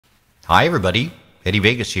Hi everybody, Eddie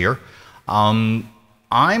Vegas here. I'm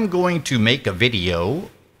going to make a video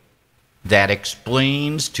that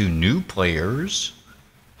explains to new players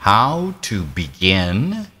how to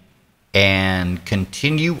begin and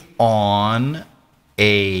continue on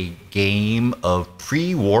a game of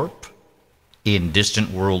Prewarp in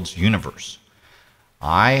Distant Worlds universe.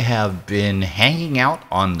 I have been hanging out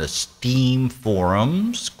on the Steam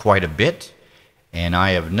forums quite a bit, and I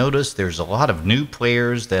have noticed there's a lot of new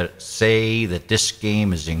players that say that this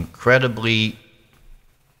game is incredibly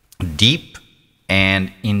deep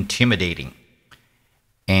and intimidating.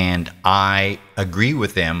 And I agree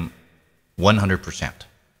with them 100%.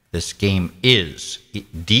 This game is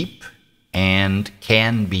deep and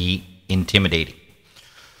can be intimidating.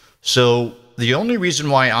 So the only reason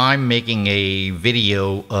why I'm making a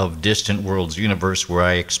video of Distant Worlds universe where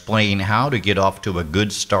I explain how to get off to a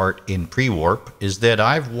good start in Prewarp is that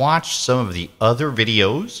I've watched some of the other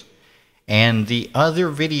videos, and the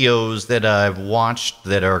other videos that I've watched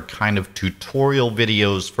that are kind of tutorial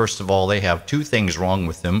videos, first of all, they have two things wrong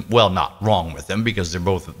with them. Well, not wrong with them because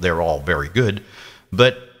they're all very good,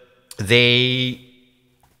 but they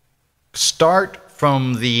start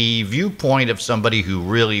from the viewpoint of somebody who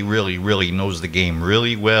really knows the game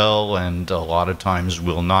really well, and a lot of times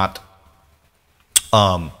will not,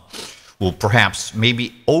 will perhaps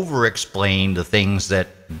maybe over-explain the things that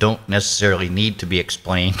don't necessarily need to be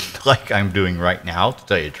explained, like I'm doing right now, to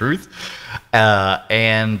tell you the truth.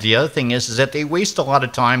 And the other thing is that they waste a lot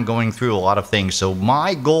of time going through a lot of things. So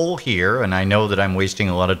my goal here, and I know that I'm wasting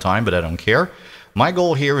a lot of time, but I don't care. My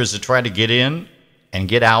goal here is to try to get in and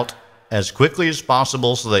get out as quickly as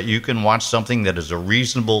possible so that you can watch something that is a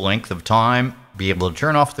reasonable length of time, be able to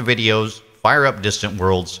turn off the videos, fire up Distant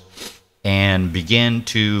Worlds, and begin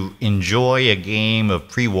to enjoy a game of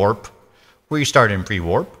Prewarp, where you start in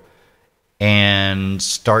Prewarp, and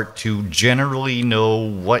start to generally know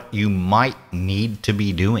what you might need to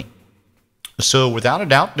be doing. So without a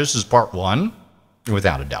doubt, this is part one.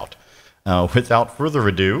 Without a doubt. Without further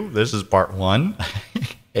ado, this is part one.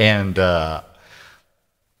 And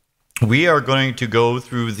we are going to go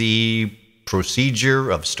through the procedure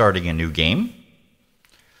of starting a new game.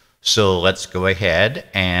 So let's go ahead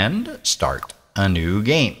and start a new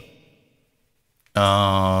game.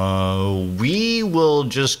 We will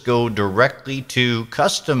just go directly to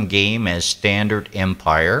custom game as standard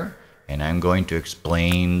Empire, and I'm going to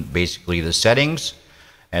explain basically the settings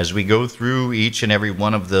as we go through each and every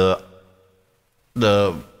one of the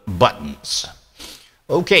buttons.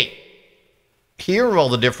 Okay. Here are all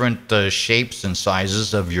the different shapes and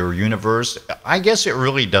sizes of your universe. I guess it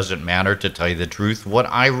really doesn't matter, to tell you the truth. What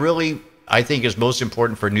I think is most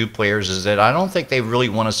important for new players is that I don't think they really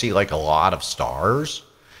want to see like a lot of stars.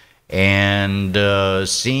 And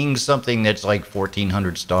seeing something that's like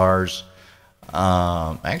 1,400 stars.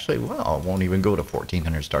 Actually, well, I won't even go to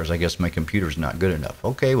 1,400 stars. I guess my computer's not good enough.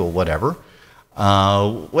 Okay, well, whatever.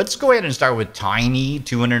 Let's go ahead and start with tiny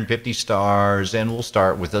 250 stars, and we'll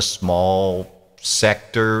start with a small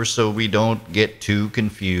sector so we don't get too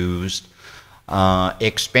confused.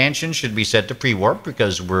 Expansion should be set to Prewarp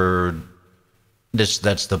because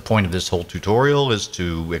that's the point of this whole tutorial, is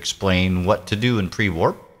to explain what to do in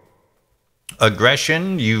Prewarp.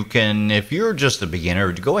 Aggression, you can, if you're just a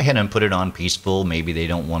beginner, go ahead and put it on peaceful. Maybe they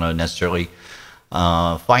don't want to necessarily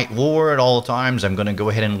fight war at all times. I'm going to go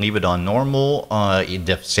ahead and leave it on normal.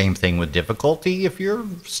 Same thing with difficulty. If you're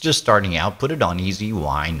just starting out, put it on easy.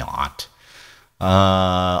 Why not?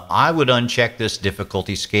 I would uncheck this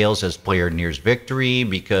difficulty scales as player nears victory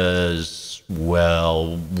because,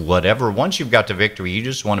 well, whatever. Once you've got to victory, you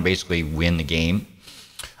just want to basically win the game.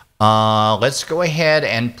 Let's go ahead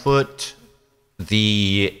and put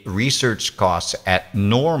the research costs at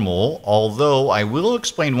normal, although I will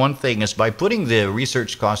explain one thing is by putting the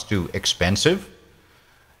research cost to expensive,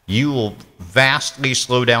 you will vastly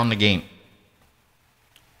slow down the game.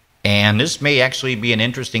 And this may actually be an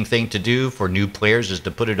interesting thing to do for new players, is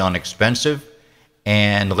to put it on expensive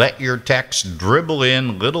and let your text dribble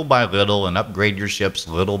in little by little and upgrade your ships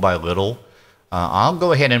little by little. I'll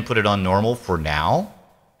go ahead and put it on normal for now.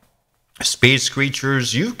 Space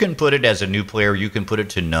creatures, you can put it as a new player, you can put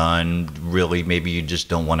it to none. Really, maybe you just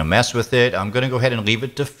don't want to mess with it. I'm going to go ahead and leave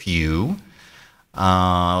it to few.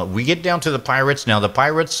 We get down to the pirates. Now, the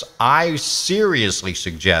pirates, I seriously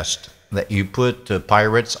suggest that you put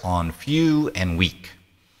pirates on few and weak.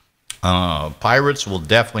 Pirates will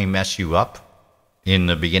definitely mess you up in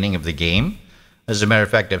the beginning of the game. As a matter of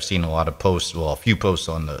fact, I've seen a lot of posts, well, a few posts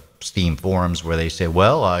on the Steam forums where they say,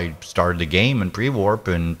 well, I started the game in Prewarp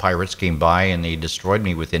and pirates came by and they destroyed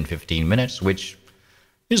me within 15 minutes, which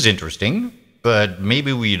is interesting. but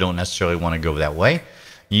maybe we don't necessarily want to go that way.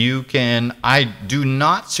 You can, I do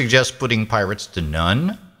not suggest putting pirates to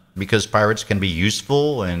none, because pirates can be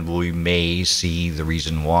useful, and we may see the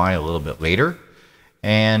reason why a little bit later.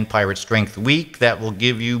 And pirate strength weak, that will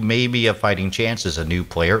give you maybe a fighting chance as a new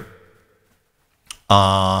player.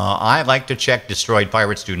 I like to check destroyed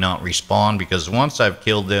pirates do not respawn, because once I've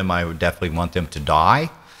killed them, I would definitely want them to die.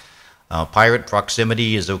 Pirate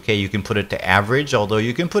proximity is okay. You can put it to average, although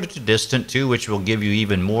you can put it to distant too, which will give you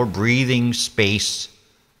even more breathing space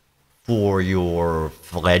for your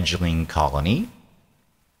fledgling colony.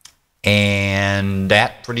 And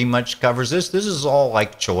that pretty much covers this. This is all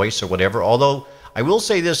like choice or whatever, although I will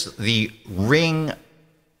say this, the ring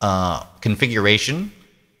configuration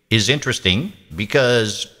is interesting,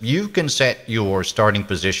 because you can set your starting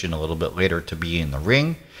position a little bit later to be in the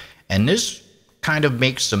ring, and this kind of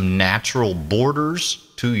makes some natural borders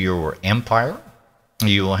to your empire.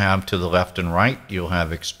 You will have to the left and right, you'll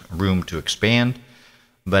have room to expand,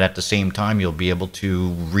 but at the same time you'll be able to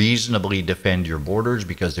reasonably defend your borders,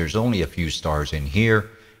 because there's only a few stars in here,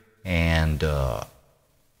 and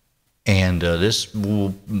this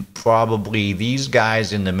will probably, these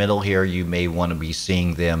guys in the middle here, you may want to be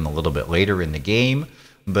seeing them a little bit later in the game,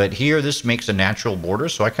 but here this makes a natural border,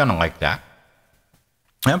 so I kind of like that.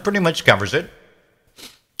 That pretty much covers it.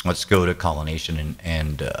 Let's go to colonization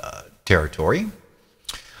and territory.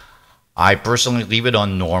 I personally leave it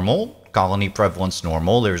on normal, colony prevalence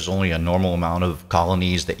normal. There's only a normal amount of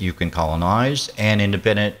colonies that you can colonize, and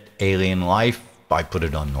independent alien life, I put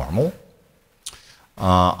it on normal.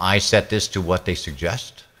 I set this to what they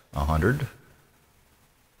suggest, 100.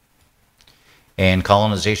 And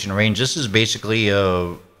colonization range, this is basically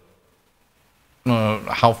how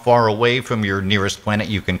far away from your nearest planet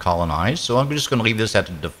you can colonize. So I'm just going to leave this at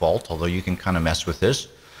the default, although you can kind of mess with this.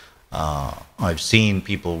 I've seen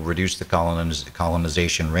people reduce the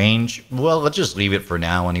colonization range. Well, let's just leave it for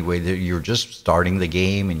now anyway. You're just starting the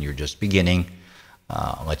game and you're just beginning.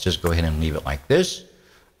 Let's just go ahead and leave it like this.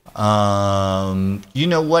 You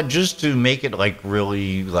know what, just to make it like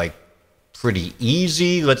really like pretty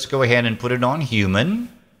easy, let's go ahead and put it on human.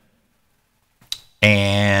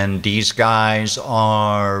 And these guys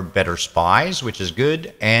are better spies, which is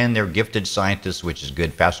good, and they're gifted scientists, which is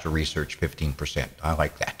good. Faster research, 15%. I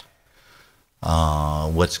like that.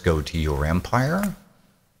 Let's go to your empire.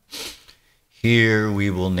 Here we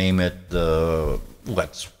will name it the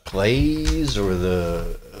Let's Plays, or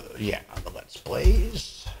the Let's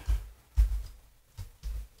Plays.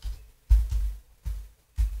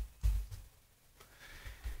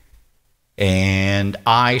 And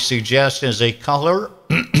I suggest as a color,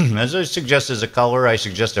 I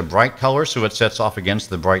suggest a bright color so it sets off against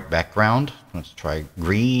the bright background. Let's try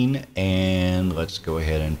green, and let's go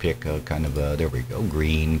ahead and pick a kind of a, there we go,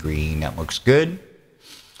 green, that looks good.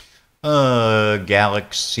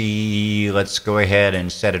 Galaxy, let's go ahead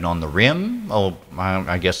and set it on the rim. Oh,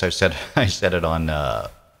 I guess I set it on a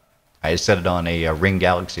ring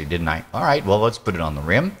galaxy, didn't I? All right, well, let's put it on the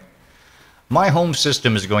rim. My home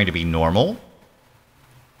system is going to be normal,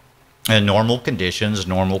 and normal conditions,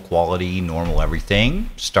 normal quality, normal everything.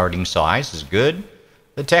 Starting size is good.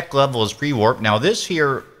 The tech level is pre-warp. Now this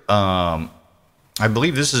here, I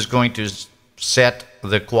believe this is going to set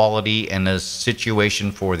the quality and the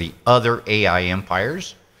situation for the other AI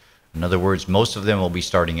empires. In other words, most of them will be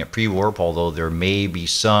starting at pre-warp, although there may be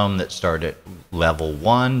some that start at level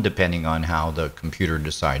 1, depending on how the computer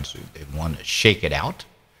decides they want to shake it out.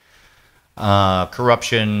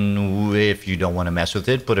 Corruption, if you don't want to mess with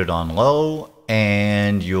it, put it on low.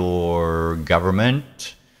 And your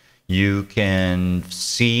government, you can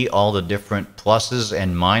see all the different pluses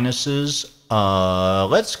and minuses.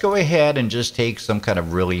 Let's go ahead and just take some kind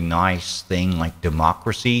of really nice thing like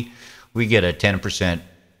democracy. We get a 10%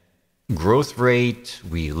 growth rate.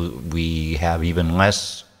 We have even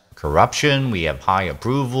less corruption. We have high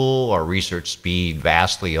approval. Our research speed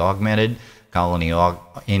vastly augmented. Colony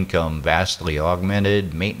income vastly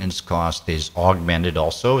augmented. Maintenance cost is augmented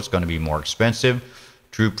also. It's going to be more expensive.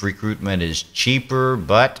 Troop recruitment is cheaper,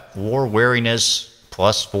 but war wariness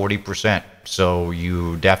plus 40%. So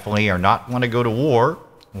you definitely are not want to go to war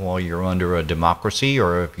while you're under a democracy,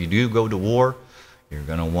 or if you do go to war, you're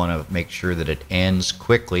going to want to make sure that it ends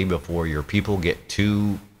quickly before your people get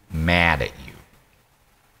too mad at you.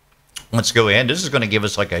 Let's go ahead. This is going to give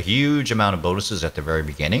us like a huge amount of bonuses at the very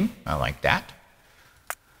beginning. I like that.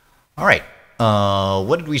 All right.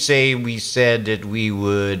 What did we say? We said that we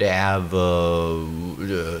would have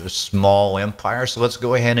a small empire. So let's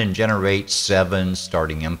go ahead and generate 7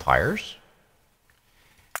 starting empires.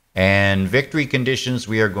 And victory conditions,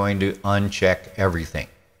 we are going to uncheck everything.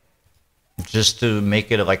 just to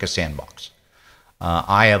make it like a sandbox.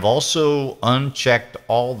 I have also unchecked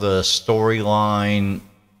all the storyline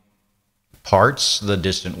parts, the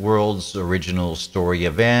Distant Worlds, original story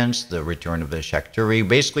events, the Return of the Shakturi.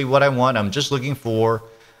 Basically what I want, I'm just looking for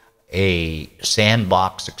a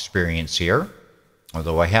sandbox experience here.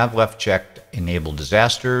 Although I have left checked enable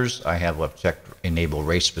disasters, I have left checked enable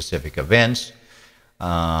race specific events,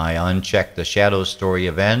 I unchecked the shadow story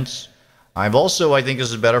events. I've also, I think this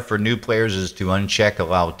is better for new players, is to uncheck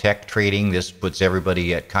allow tech trading. This puts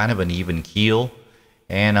everybody at kind of an even keel.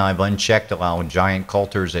 And I've unchecked allow giant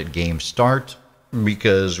culters at game start,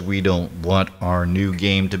 because we don't want our new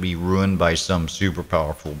game to be ruined by some super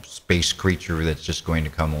powerful space creature that's just going to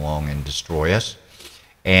come along and destroy us.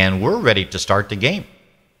 And we're ready to start the game.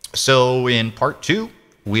 So in part 2,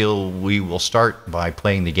 we will start by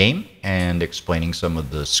playing the game and explaining some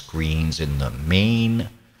of the screens in the main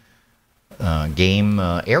game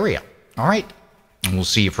area. All right, and we'll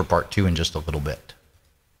see you for part 2 in just a little bit.